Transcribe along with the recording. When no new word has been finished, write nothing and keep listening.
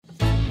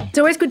It's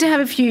always good to have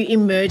a few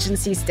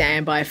emergency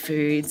standby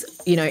foods,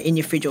 in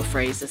your fridge or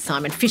freezer,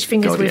 Simon. Fish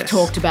fingers we've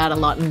talked about a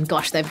lot, and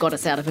gosh, they've got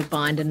us out of a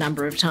bind a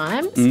number of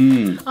times.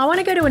 I want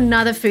to go to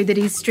another food that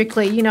is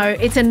strictly,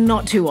 it's a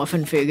not too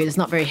often food. It's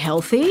not very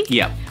healthy.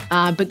 Yeah.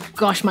 But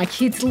gosh, my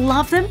kids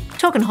love them.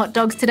 Talking hot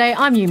dogs today.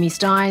 I'm Yumi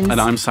Steins. And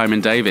I'm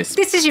Simon Davis.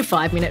 This is your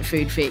 5-minute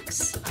food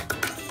fix.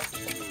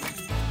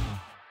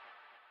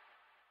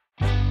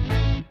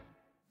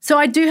 So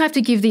I do have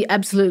to give the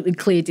absolutely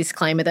clear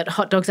disclaimer that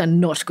hot dogs are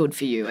not good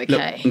for you,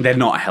 okay? Look, they're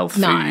not health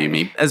food, No.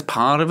 Yumi. As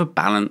part of a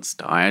balanced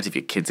diet, if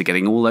your kids are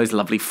getting all those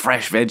lovely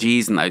fresh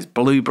veggies and those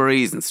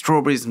blueberries and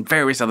strawberries and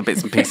various other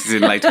bits and pieces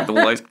in later with all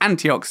those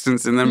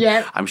antioxidants in them,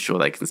 Yep. I'm sure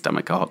they can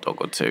stomach a hot dog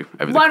or two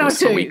over the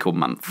course of a week or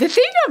month. The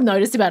thing I've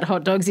noticed about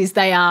hot dogs is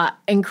they are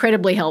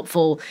incredibly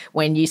helpful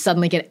when you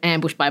suddenly get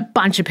ambushed by a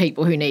bunch of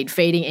people who need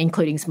feeding,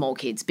 including small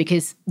kids,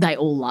 because they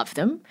all love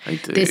them. They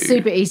do. They're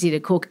super easy to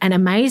cook, and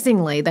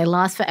amazingly, they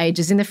last for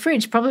ages in the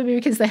fridge, probably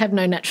because they have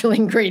no natural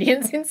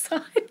ingredients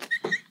inside.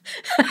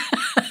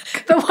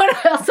 But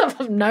what else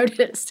I've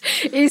noticed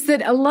is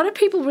that a lot of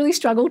people really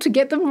struggle to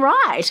get them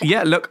right.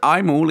 Yeah, look,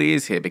 I'm all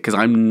ears here because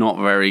I'm not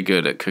very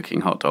good at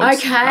cooking hot dogs.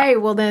 Okay,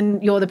 well then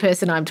you're the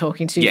person I'm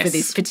talking to Yes. for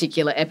this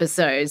particular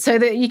episode. So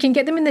that you can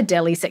get them in the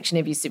deli section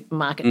of your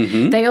supermarket.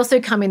 Mm-hmm. They also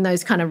come in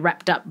those kind of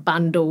wrapped up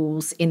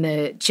bundles in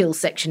the chill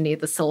section near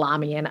the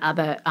salami and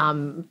other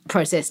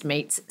processed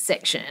meats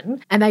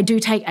section. And they do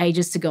take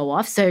ages to go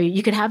off. So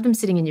you could have them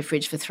sitting in your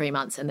fridge for 3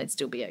 months and they'd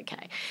still be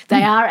okay.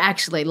 They are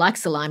actually, like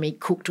salami,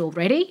 cooked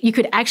already. You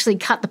could actually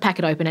cut the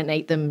packet open and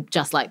eat them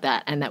just like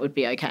that, and that would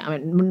be okay. I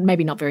mean,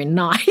 maybe not very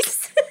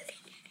nice.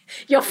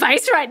 Your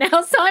face right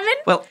now, Simon.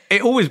 Well,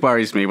 it always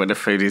worries me when the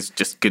food is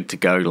just good to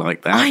go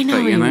like that. I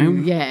know,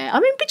 But, yeah. I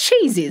mean, but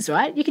cheese is,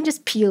 right? You can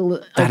just peel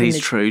that open is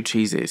the- true,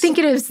 cheese is. Think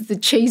it as the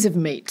cheese of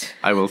meat.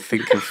 I will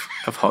think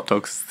of hot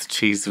dogs as the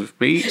cheese of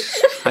meat.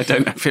 I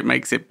don't know if it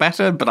makes it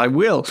better, but I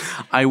will.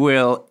 I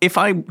will. If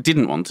I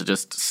didn't want to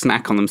just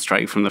snack on them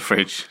straight from the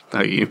fridge, though,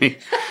 Yumi,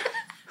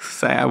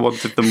 say I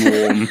wanted them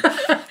warm.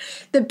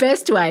 The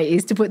best way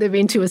is to put them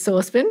into a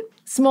saucepan,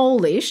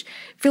 smallish,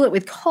 fill it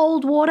with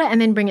cold water and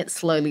then bring it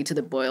slowly to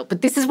the boil.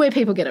 But this is where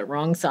people get it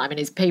wrong, Simon,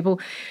 is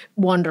people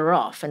wander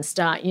off and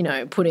start,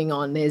 putting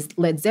on their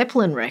Led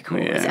Zeppelin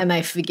records and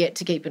they forget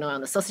to keep an eye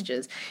on the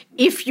sausages.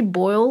 If you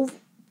boil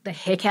the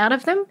heck out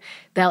of them,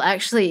 they'll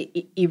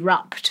actually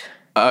erupt.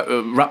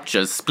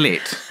 Ruptures,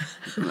 split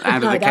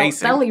out of the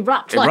casing. They'll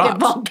erupt like a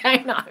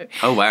volcano.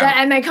 Oh, wow.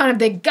 And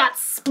their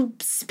guts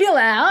spill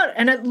out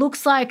and it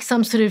looks like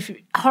some sort of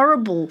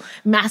horrible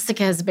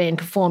massacre has been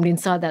performed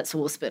inside that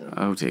saucepan.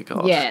 Oh, dear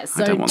God. Yeah,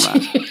 so I don't want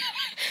that.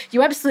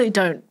 You absolutely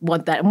don't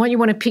want that. And what you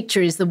want to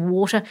picture is the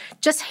water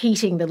just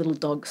heating the little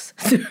dogs.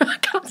 I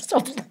can't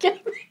stop looking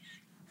at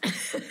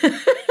me.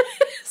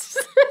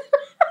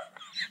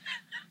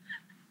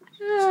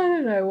 I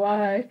don't know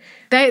why.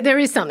 There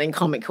is something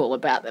comical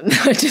about them.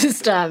 I'm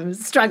just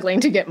struggling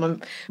to get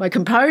my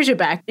composure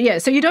back. Yeah,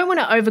 so you don't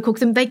want to overcook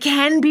them. They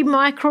can be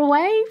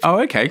microwaved. Oh,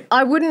 okay.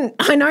 I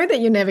know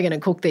that you're never going to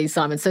cook these,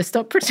 Simon, so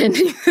stop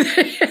pretending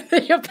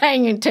that you're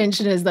paying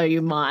attention as though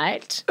you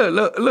might.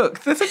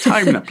 Look, there's a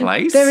time and a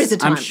place. There is a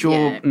time, I'm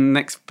sure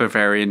next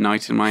Bavarian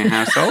night in my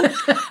household,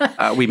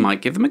 we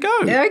might give them a go.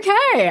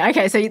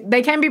 Okay, so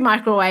they can be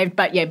microwaved,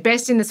 but yeah,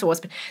 best in the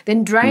saucepan.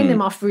 Then drain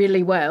them off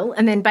really well,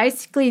 and then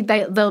basically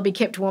they'll be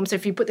kept warm. So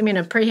if you put them in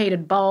a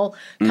preheated bowl,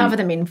 cover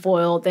them in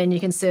foil, then you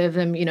can serve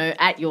them,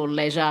 at your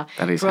leisure.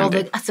 That is for all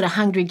handy. the sort of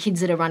hungry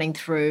kids that are running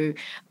through,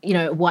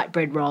 white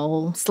bread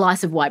roll,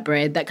 slice of white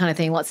bread, that kind of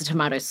thing, lots of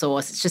tomato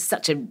sauce. It's just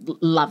such a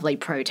lovely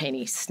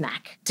proteiny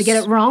snack. To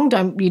get it wrong,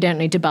 you don't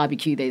need to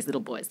barbecue these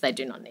little boys. They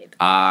do not need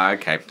them.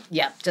 Okay.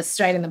 Yeah, just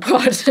straight in the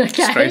pot,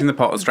 okay? Straight in the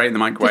pot or straight in the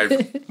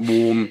microwave.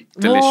 Warm,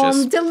 delicious.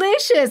 Warm,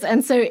 delicious,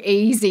 and so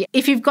easy.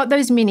 If you've got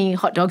those mini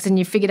hot dogs and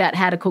you've figured out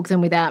how to cook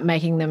them without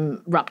making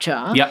them rupture,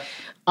 Yep.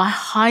 I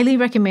highly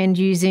recommend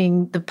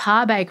using the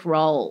par-bake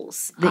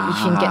rolls that you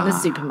can get in the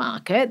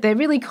supermarket. They're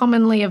really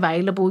commonly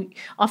available,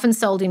 often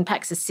sold in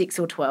packs of 6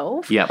 or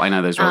 12. Yep, I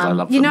know those rolls. I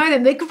love them. You know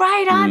them. They're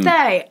great, aren't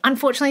they?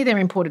 Unfortunately, they're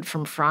imported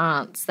from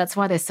France. That's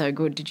why they're so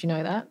good. Did you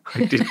know that?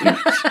 I didn't.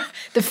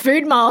 The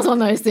food miles on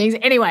those things.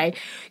 Anyway,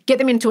 get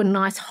them into a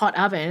nice hot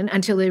oven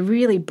until they're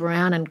really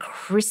brown and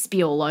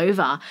crispy all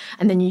over.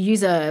 And then you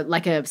use a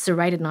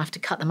serrated knife to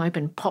cut them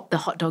open, pop the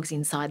hot dogs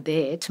inside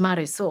there,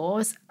 tomato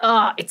sauce.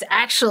 Oh, it's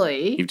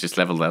actually... You've just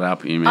leveled that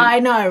up, you mean? I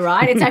know,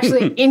 right? It's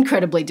actually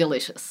incredibly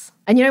delicious.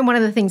 And one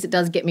of the things that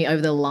does get me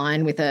over the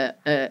line with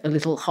a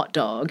little hot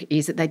dog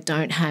is that they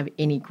don't have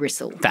any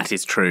gristle. That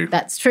is true.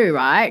 That's true,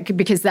 right?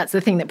 Because that's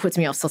the thing that puts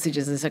me off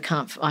sausages is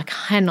I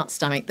cannot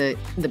stomach the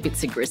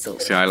bits of gristle.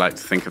 See, I like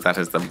to think of that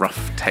as the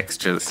rough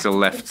texture that's still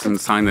left and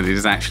sign that it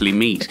is actually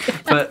meat.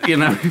 But,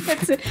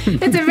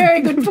 It's a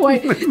very good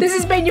point. This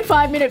has been your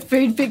 5-minute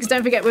food fix.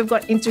 Don't forget we've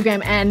got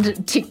Instagram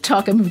and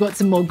TikTok, and we've got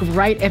some more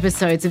great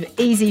episodes of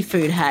easy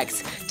food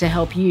hacks to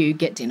help you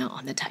get dinner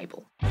on the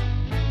table.